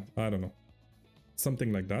 Yeah, I don't know.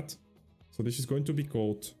 Something like that. So this is going to be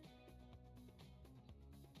called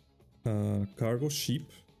cargo ship.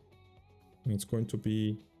 And it's going to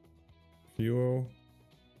be fuel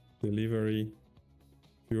delivery.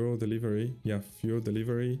 Fuel delivery. Yeah, fuel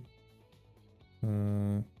delivery.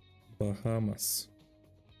 Bahamas.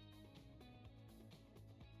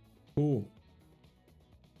 Oh.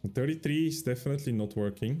 33 is definitely not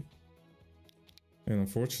working. And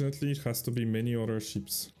unfortunately, it has to be many other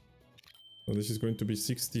ships. So this is going to be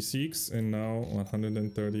 66 and now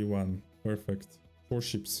 131. Perfect. 4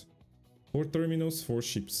 ships. 4 terminals, 4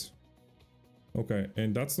 ships. Okay,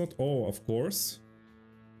 and that's not all, of course.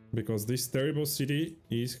 Because this terrible city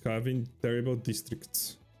is having terrible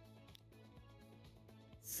districts.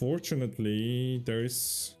 Fortunately, there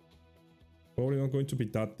is probably not going to be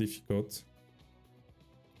that difficult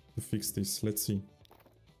to fix this. Let's see.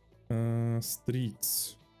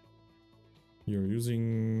 Streets. You're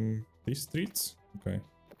using these streets? Okay.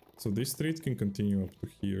 So this street can continue up to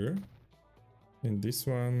here. And this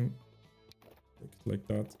one, like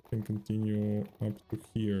that, can continue up to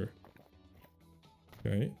here.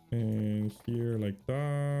 Okay. And here like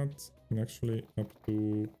that. And actually up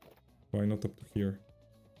to... Why not up to here?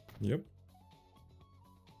 Yep.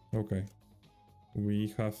 Okay.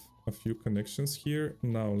 We have a few connections here.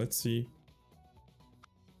 Now let's see.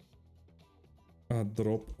 A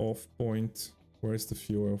drop-off point. Where is the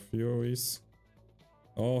fuel? Fuel is...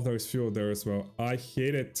 Oh, there is fuel there as well. I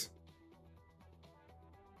hate it.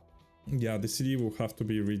 Yeah, the city will have to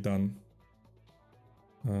be redone.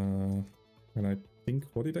 And I think...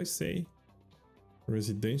 What did I say?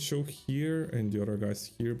 Residential here and the other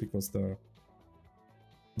guys here because the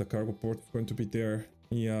cargo port is going to be there.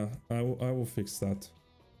 Yeah, I will fix that.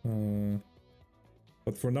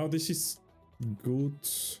 But for now, this is good.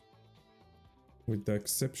 With the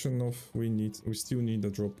exception of we still need a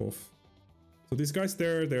drop-off. So these guys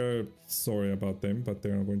there, they're sorry about them, but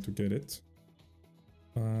they're not going to get it.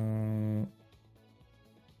 There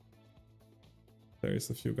is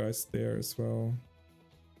a few guys there as well.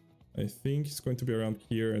 I think it's going to be around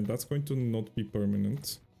here, and that's going to not be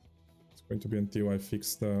permanent. It's going to be until I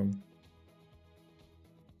fix the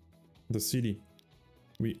city.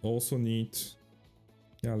 We also need...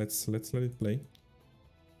 Yeah, let's let it play.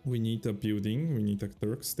 We need a building, we need a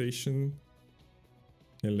truck station,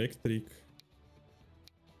 electric,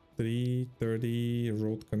 330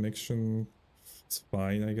 road connection, it's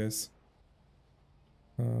fine I guess.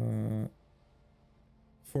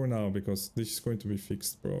 For now, because this is going to be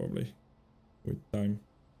fixed probably with time.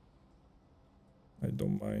 I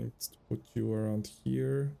don't mind to put you around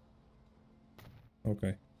here.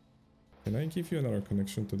 Okay. Can I give you another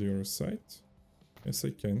connection to the other side? Yes, I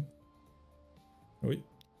can. Wait.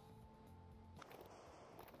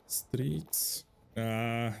 Streets.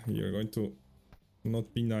 Ah, you're going to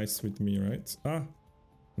not be nice with me, right? Ah,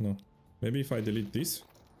 no. Maybe if I delete this.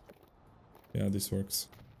 Yeah, this works.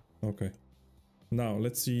 Okay. Now,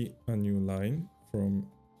 let's see a new line from...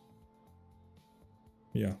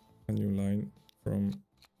 Yeah, a new line from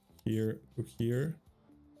here to here.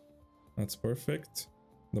 That's perfect.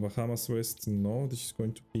 The Bahamas West, no, this is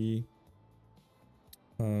going to be...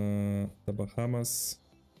 the Bahamas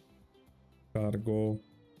cargo...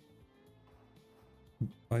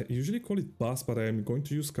 I usually call it bus, but I am going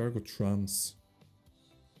to use cargo trams.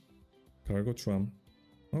 Cargo tram.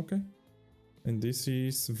 Okay. And this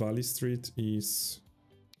is Valley Street is...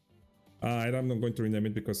 I'm not going to rename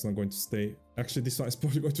it because it's not going to stay. Actually, this one is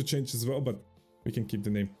probably going to change as well, but we can keep the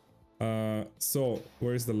name. So,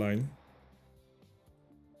 where is the line?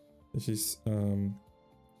 This is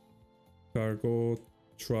cargo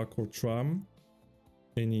truck or tram.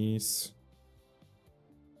 And is...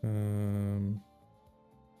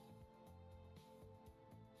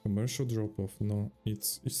 commercial drop-off. No,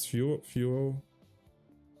 it's fuel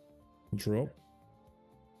drop.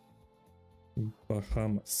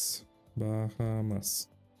 Bahamas.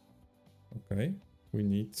 Okay, we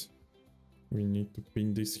need to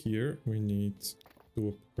pin this here. We need to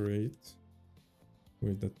upgrade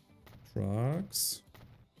with the trucks.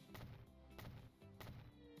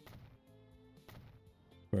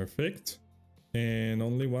 Perfect. And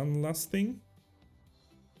only one last thing.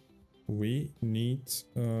 we need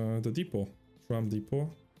the depot, tram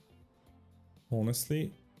depot.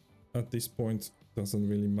 Honestly, at this point, doesn't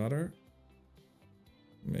really matter.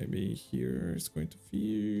 Maybe here is going to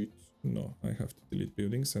fit. No, I have to delete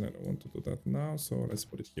buildings and I don't want to do that now, so let's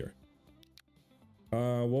put it here.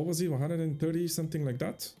 What was it? 130, something like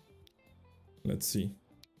that? Let's see.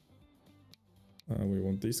 We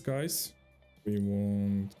want these guys. We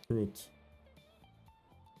want crude.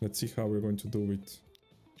 Let's see how we're going to do it.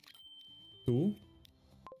 2.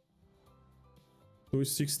 2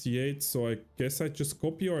 is 68, so I guess I just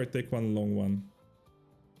copy or I take one long one.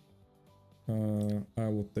 I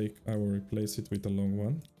will replace it with a long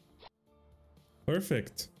one.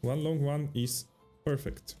 Perfect. One long one is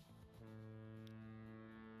perfect.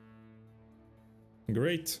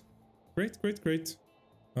 Great. Great, great, great.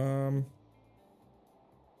 Did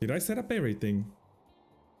I set up everything?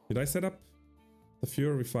 Did I set up the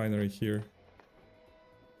fuel refinery here?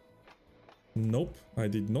 Nope, I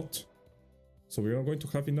did not. So we are going to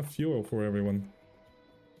have enough fuel for everyone.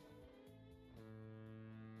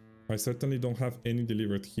 I certainly don't have any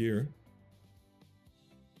delivered here.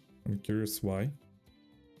 I'm curious why.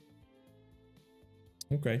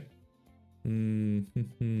 Okay.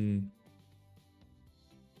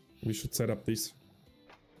 We should set up this.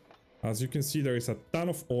 As you can see, there is a ton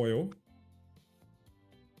of oil.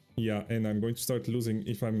 Yeah, and I'm going to start losing,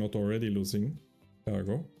 if I'm not already losing,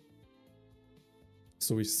 cargo.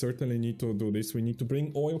 So we certainly need to do this. We need to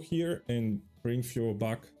bring oil here and bring fuel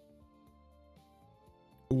back.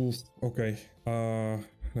 Oof, okay.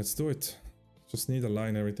 Let's do it. Just need a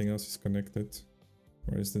line, everything else is connected.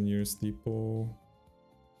 Where is the nearest depot?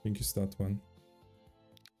 I think it's that one.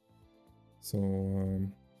 So,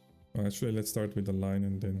 actually, let's start with the line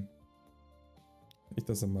and then... It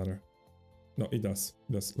doesn't matter. No, it does.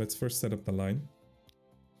 It does. Let's first set up the line.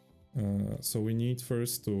 So we need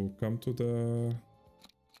first to come to the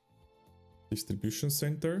distribution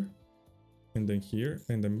center. And then here,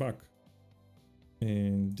 and then back.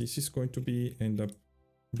 And this is going to be end up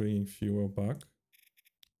bringing fuel back.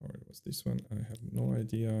 Or it was this one? I have no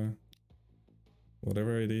idea.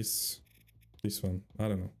 Whatever it is. This one. I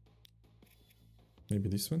don't know. Maybe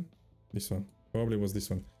this one? This one. Probably was this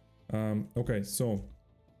one. Okay, so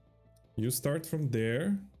you start from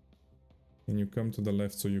there and you come to the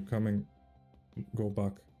left, so you come and go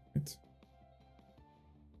back, right?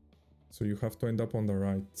 So you have to end up on the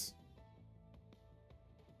right.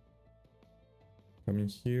 Coming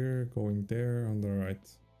here, going there on the right.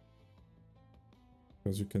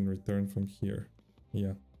 Because you can return from here.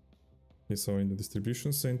 Yeah. Okay, so in the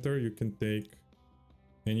distribution center, you can take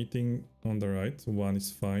anything on the right. 1 is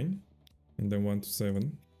fine. And then 1 to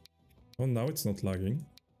 7. Oh, now it's not lagging.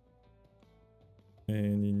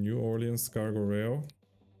 And in New Orleans cargo rail,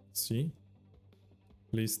 see,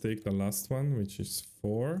 please take the last one, which is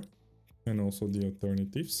 4, and also the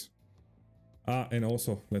alternatives. Ah, and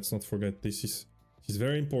also, let's not forget, this is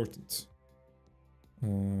very important.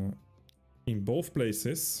 In both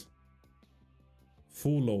places,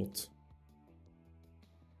 full load.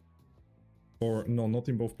 Or no, not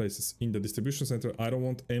in both places. In the distribution center, I don't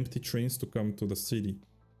want empty trains to come to the city.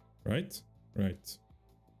 Right? Right.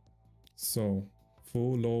 So,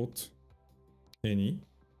 full load any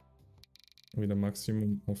with a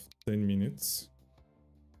maximum of 10 minutes.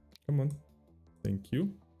 Come on. Thank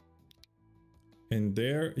you. And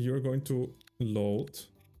there you're going to load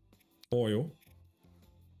oil.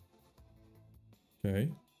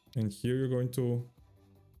 Okay. And here you're going to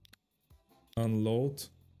unload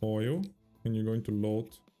oil and you're going to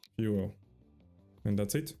load fuel. And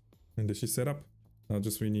that's it. And this is set up. Now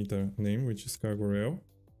just we need a name, which is cargo rail,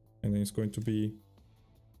 and then it's going to be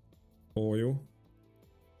oil,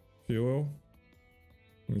 fuel,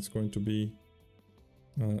 and it's going to be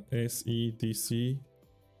SEDC,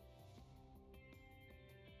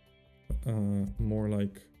 more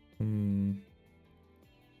like,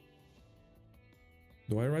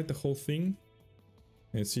 do I write the whole thing?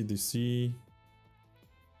 SEDC,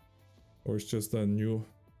 or it's just a New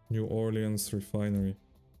Orleans refinery?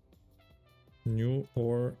 New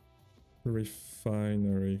or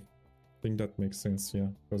refinery. I think that makes sense, yeah,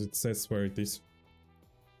 because it says where it is.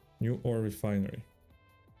 New or refinery.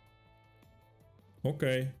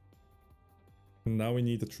 Okay. Now we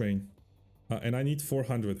need a train. And I need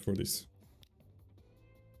 400 for this.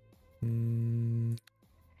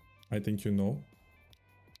 I think you know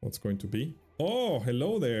what's going to be. Oh,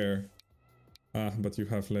 hello there. Ah, but you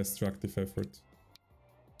have less tractive effort.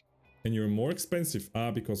 And you're more expensive.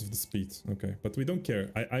 Ah, because of the speed. Okay, but we don't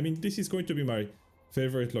care. I mean, this is going to be my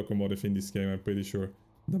favorite locomotive in this game, I'm pretty sure.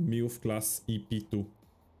 The MILF class EP2.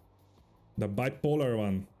 The bipolar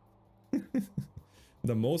one.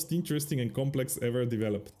 The most interesting and complex ever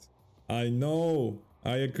developed. I know,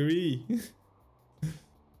 I agree.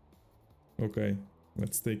 Okay,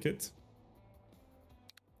 let's take it.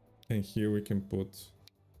 And here we can put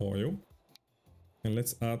oil. And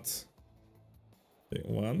let's add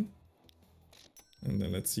one. And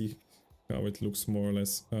then let's see how it looks more or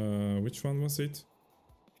less. Which one was it?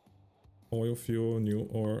 Oil, fuel, new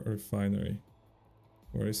or refinery.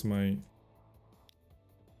 Where is my...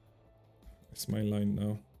 Where's my line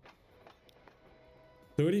now?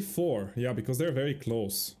 34. Yeah, because they're very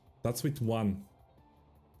close. That's with one.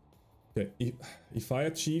 Okay, if I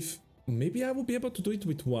achieve... Maybe I will be able to do it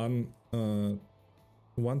with one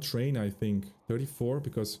train, I think. 34,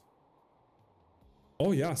 because...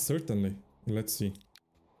 Oh yeah, certainly. Let's see.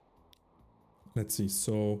 Let's see,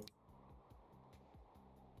 so...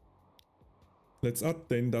 Let's add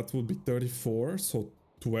 10, that would be 34, so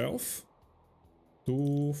 12.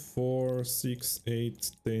 2, 4, 6,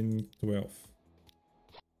 8, 10, 12.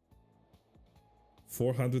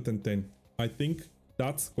 410. I think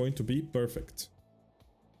that's going to be perfect.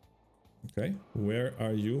 Okay, where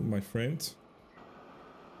are you, my friend?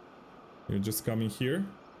 You're just coming here.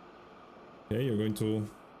 Okay, you're going to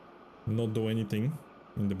not do anything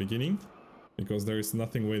in the beginning, because there is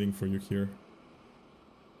nothing waiting for you here.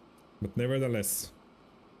 But nevertheless.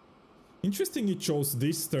 Interesting you chose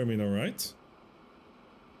this terminal, right?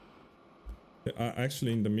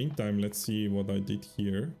 Actually, in the meantime, let's see what I did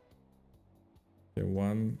here. Okay,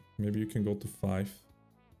 1. Maybe you can go to 5.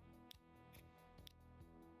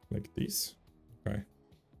 Like this. Okay.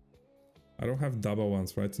 I don't have double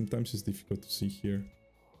ones, right? Sometimes it's difficult to see here.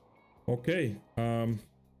 Okay.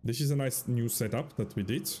 This is a nice new setup that we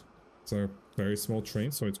did. It's a very small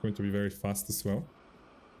train, so it's going to be very fast as well.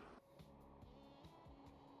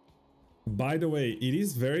 By the way, it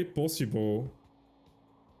is very possible...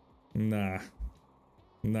 Nah,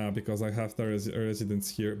 because I have the residents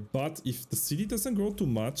here. But if the city doesn't grow too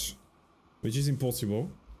much, which is impossible,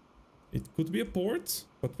 it could be a port,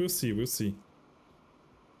 but we'll see, we'll see.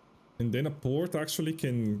 And then a port actually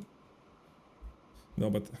can... No,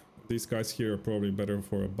 but these guys here are probably better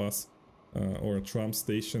for a bus or a tram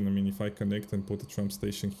station. I mean, if I connect and put a tram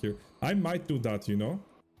station here, I might do that, you know?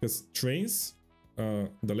 Because trains, the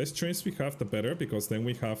less trains we have, the better, because then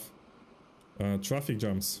we have traffic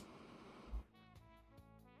jams.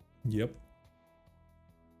 Yep.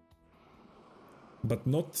 But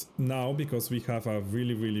not now, because we have a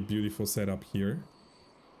really, really beautiful setup here.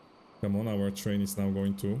 Come on, our train is now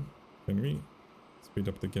going to... Can we speed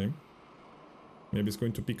up the game? Maybe it's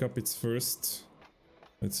going to pick up its first...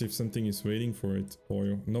 Let's see if something is waiting for it.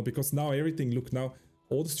 Oil. No, because now everything, look now,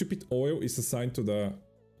 all the stupid oil is assigned to the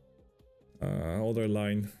other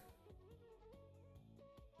line.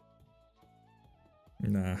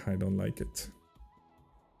 Nah, I don't like it.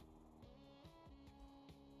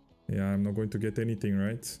 Yeah, I'm not going to get anything,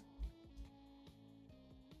 right?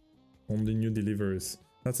 Only new deliveries.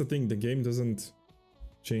 That's the thing, the game doesn't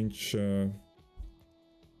change...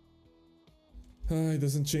 it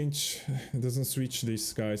doesn't change, it doesn't switch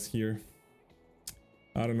these guys here.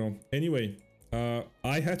 I don't know. Anyway,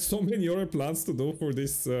 I had so many other plans to do for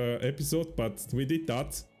this episode, but we did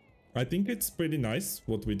that. I think it's pretty nice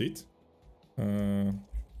what we did.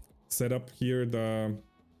 Set up here the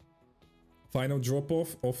final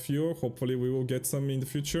drop-off of fuel. Hopefully we will get some in the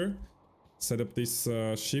future. Set up these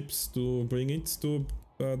ships to bring it to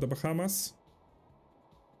the Bahamas.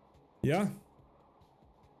 Yeah.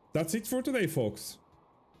 That's it for today, folks.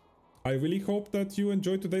 I really hope that you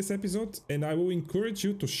enjoyed today's episode, and I will encourage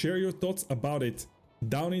you to share your thoughts about it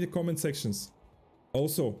down in the comment sections.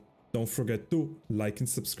 Also, don't forget to like and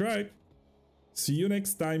subscribe. See you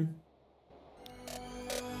next time.